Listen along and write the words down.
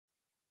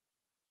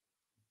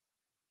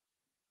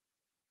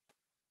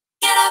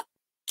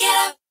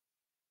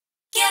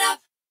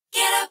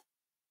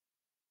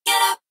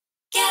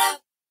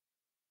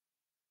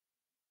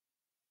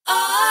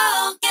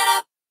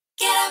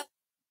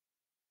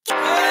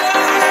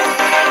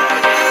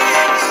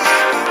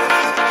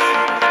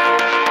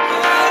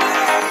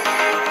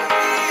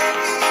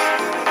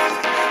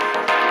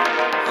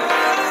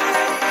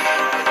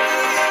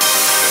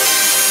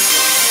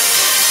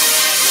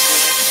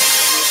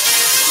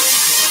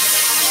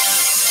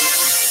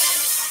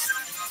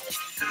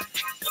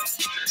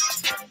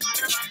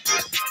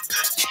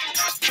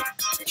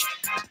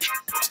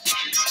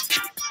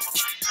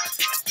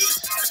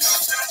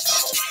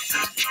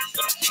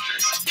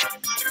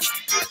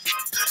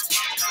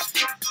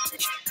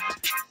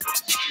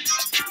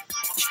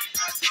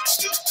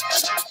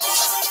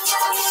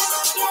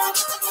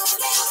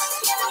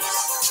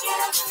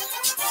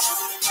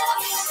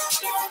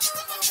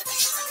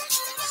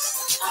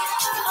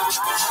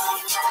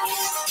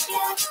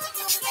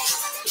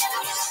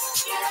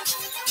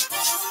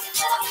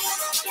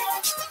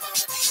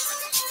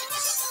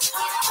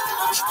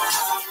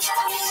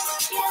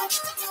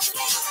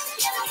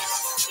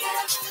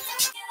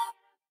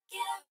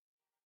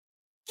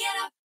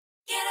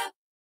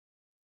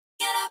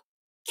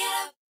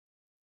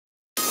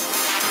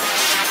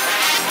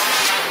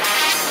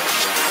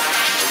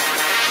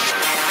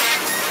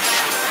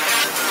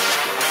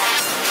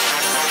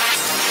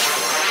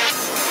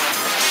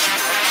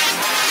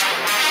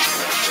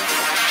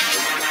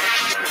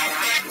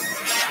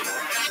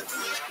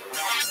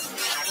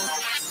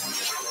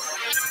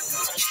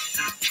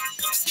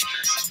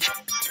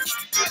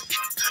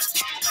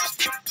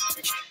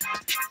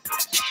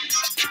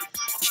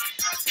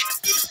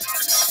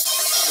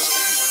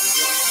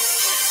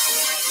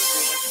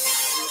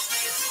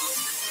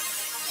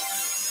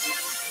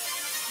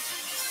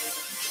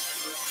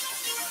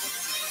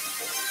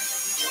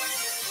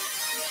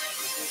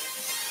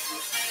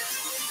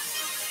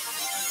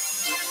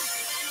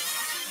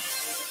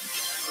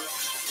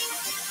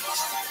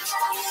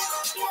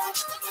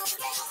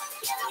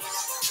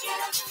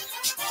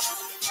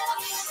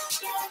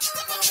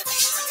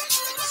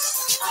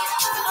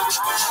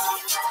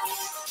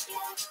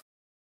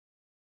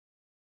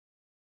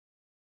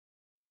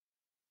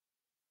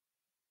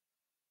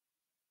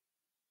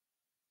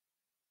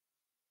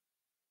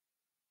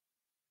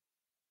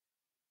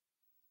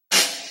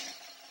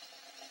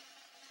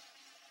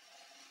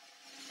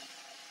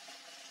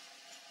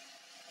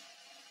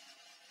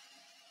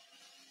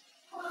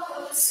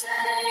Say,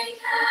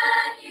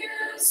 can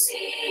you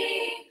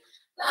see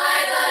by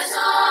the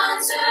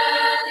dawn's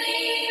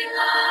early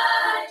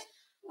light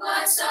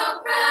what so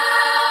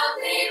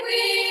proudly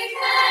we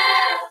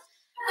hailed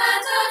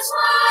at the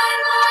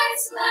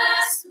twilight's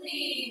last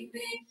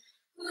gleaming,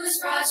 whose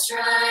broad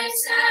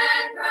stripes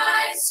and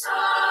bright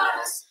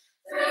stars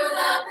through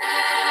the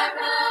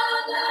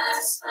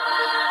perilous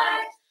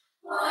fight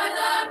o'er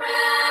the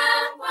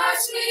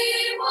ramparts we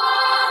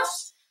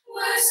watched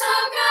were so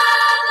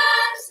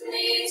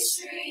gallantly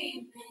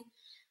streaming,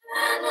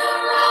 and the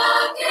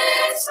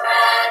rocket's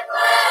red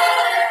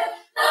glare,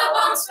 the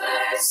bombs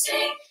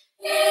bursting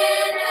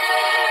in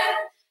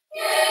air,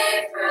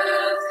 gave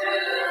proof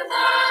through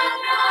the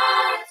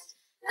night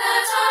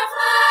that our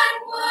flag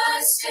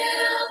was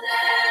still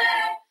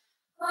there.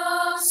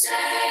 Oh,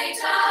 say,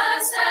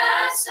 does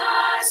that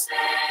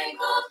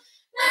star-spangled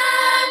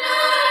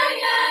banner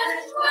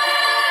yet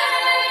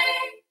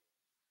wave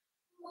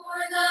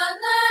o'er the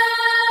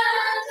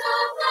land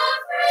of the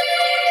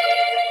free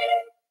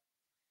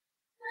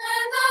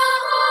and the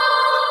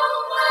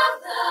home of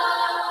the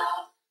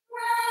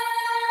brave?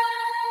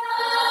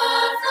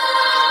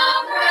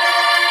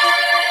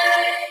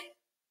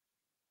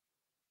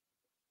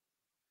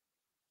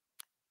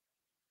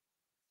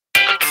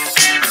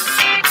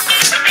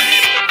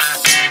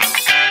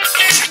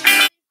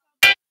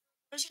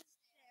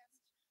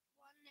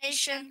 One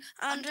nation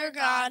under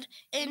God,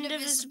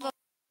 indivisible,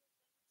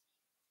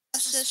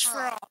 justice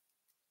for all.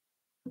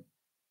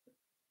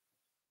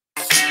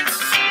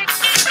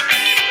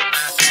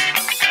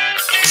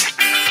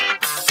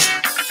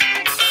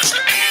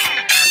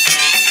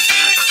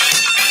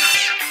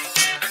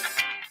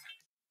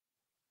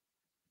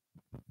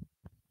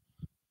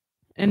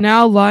 And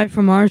now, live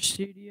from our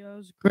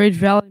studios, Great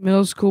Valley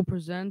Middle School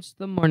presents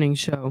The Morning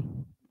Show.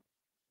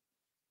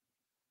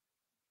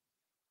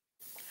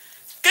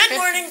 Good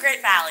morning,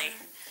 Great Valley.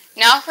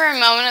 Now for a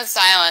moment of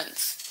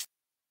silence.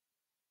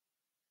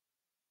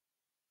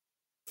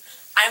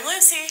 I'm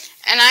Lucy.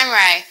 And I'm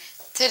Ray.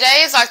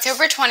 Today is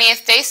October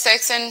 20th, day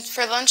 6, and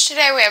for lunch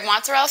today we have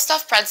mozzarella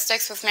stuffed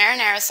breadsticks with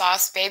marinara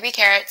sauce, baby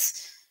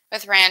carrots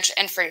with ranch,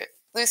 and fruit.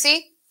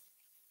 Lucy?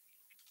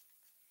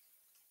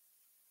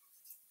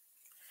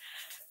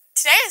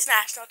 Today is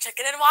National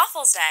Chicken and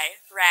Waffles Day.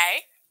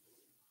 Ray?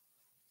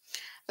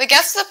 The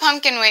Guess the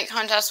Pumpkin Weight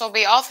contest will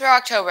be all through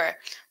October.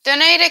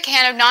 Donate a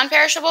can of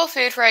non-perishable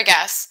food for a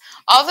guess.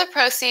 All the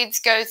proceeds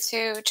go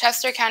to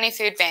Chester County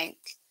Food Bank.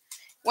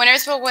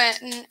 Winners will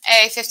win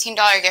a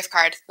 $15 gift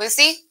card.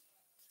 Lucy?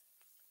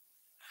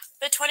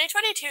 The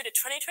 2022 to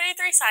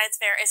 2023 Science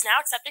Fair is now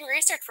accepting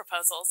research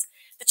proposals.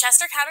 The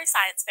Chester County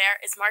Science Fair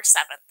is March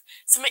 7th.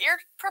 Submit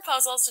your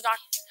proposals to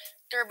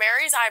Dr.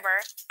 Barry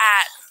Zyber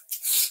at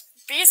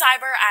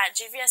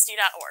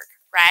bzyber@gvsd.org.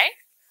 Ray?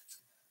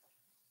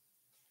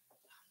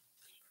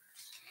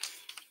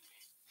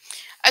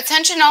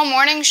 Attention all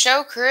morning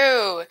show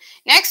crew.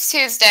 Next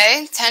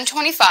Tuesday,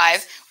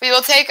 10:25, we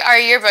will take our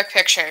yearbook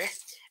picture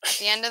at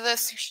the end of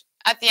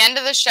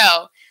the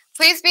show.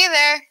 Please be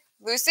there.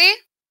 Lucy?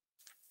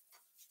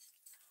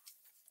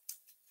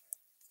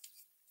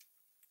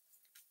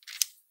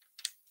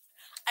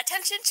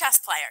 Attention chess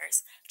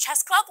players.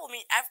 Chess Club will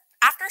meet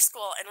after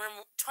school in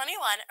room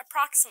 21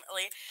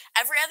 approximately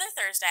every other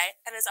Thursday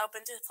and is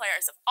open to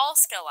players of all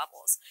skill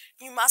levels.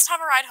 You must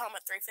have a ride home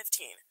at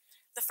 3:15.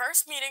 The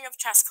first meeting of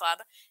Chess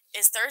Club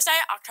is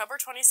Thursday, October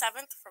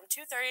 27th from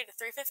 2:30 to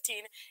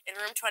 3:15 in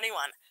room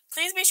 21.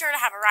 Please be sure to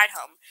have a ride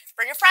home.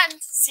 Bring a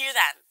friend. See you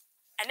then.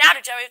 And now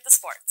to Joey with the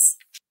sports.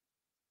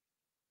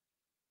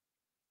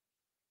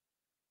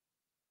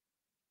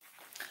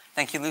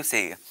 Thank you,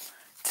 Lucy.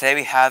 Today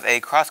we have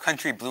a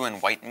cross-country blue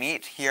and white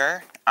meet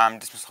here.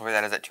 Dismissal for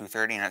that is at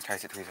 2:30 and it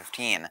starts at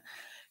 3:15.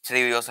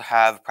 Today we also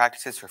have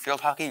practices for field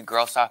hockey,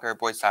 girls soccer,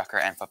 boys soccer,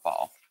 and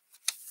football.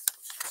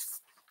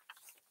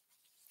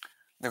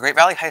 The Great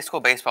Valley High School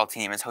baseball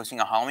team is hosting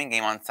a Halloween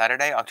game on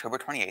Saturday, October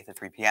 28th at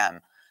 3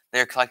 p.m. They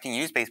are collecting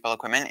used baseball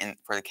equipment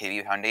for the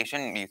KVU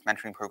Foundation Youth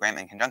Mentoring Program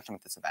in conjunction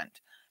with this event.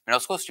 Middle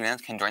school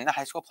students can join the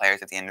high school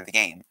players at the end of the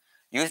game.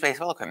 Used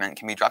baseball equipment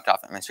can be dropped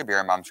off at Mr.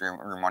 Birnbaum's room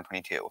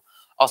 122.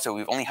 Also,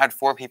 we've only had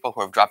 4 people who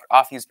have dropped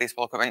off used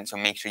baseball equipment, so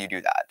make sure you do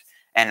that.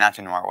 And now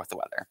to Nora with the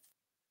weather.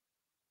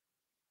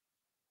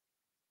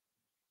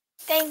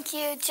 Thank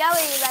you,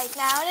 Joey. Right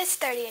now it is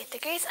 38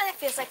 degrees and it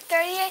feels like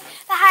 38.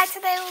 The high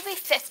today will be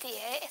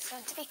 58. It's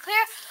going to be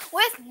clear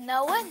with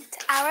no wind.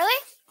 Hourly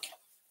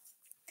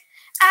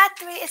at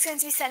 3, it's going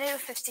to be sunny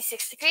with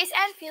 56 degrees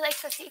and feel like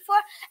 54.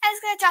 And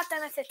it's going to drop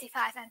down to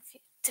 55 and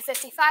to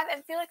 55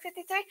 and feel like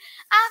 53. At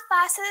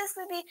 5, so this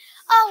would be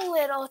a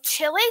little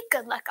chilly.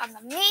 Good luck on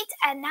the meet.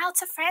 And now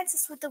to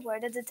Francis with the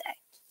word of the day.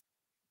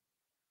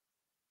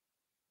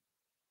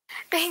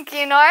 Thank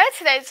you, Nora.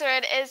 Today's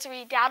word is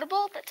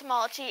redoubtable. The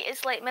etymology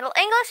is late Middle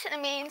English, and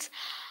it means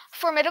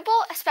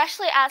formidable,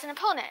 especially as an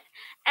opponent.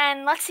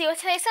 And let's see what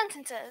today's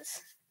sentence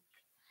is.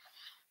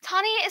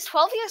 Tani is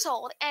 12 years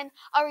old and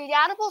a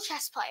redoubtable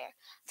chess player.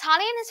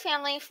 Tani and his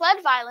family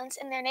fled violence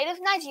in their native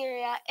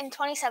Nigeria in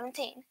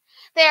 2017.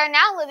 They are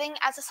now living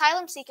as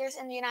asylum seekers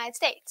in the United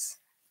States.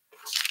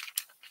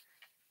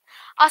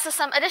 Also,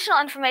 some additional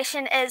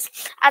information is,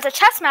 as a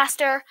chess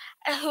master,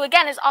 who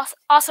again is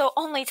also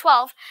only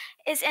 12,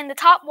 is in the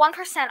top 1%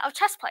 of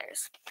chess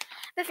players.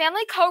 The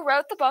family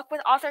co-wrote the book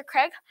with author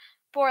Craig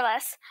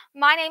Borles,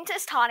 My Name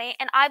is Tani,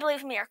 and I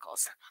Believe in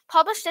Miracles,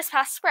 published this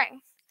past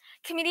spring.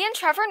 Comedian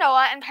Trevor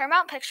Noah and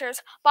Paramount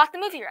Pictures bought the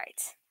movie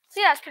rights.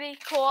 So yeah, it's pretty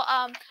cool.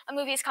 A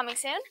movie is coming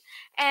soon.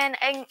 And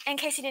in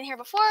case you didn't hear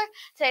before,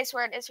 today's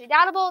word is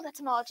redoubtable. The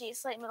etymology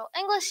is late Middle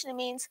English, and it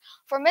means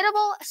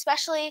formidable,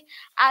 especially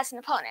as an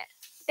opponent.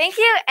 Thank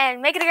you,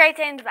 and make it a great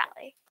day in the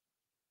Valley.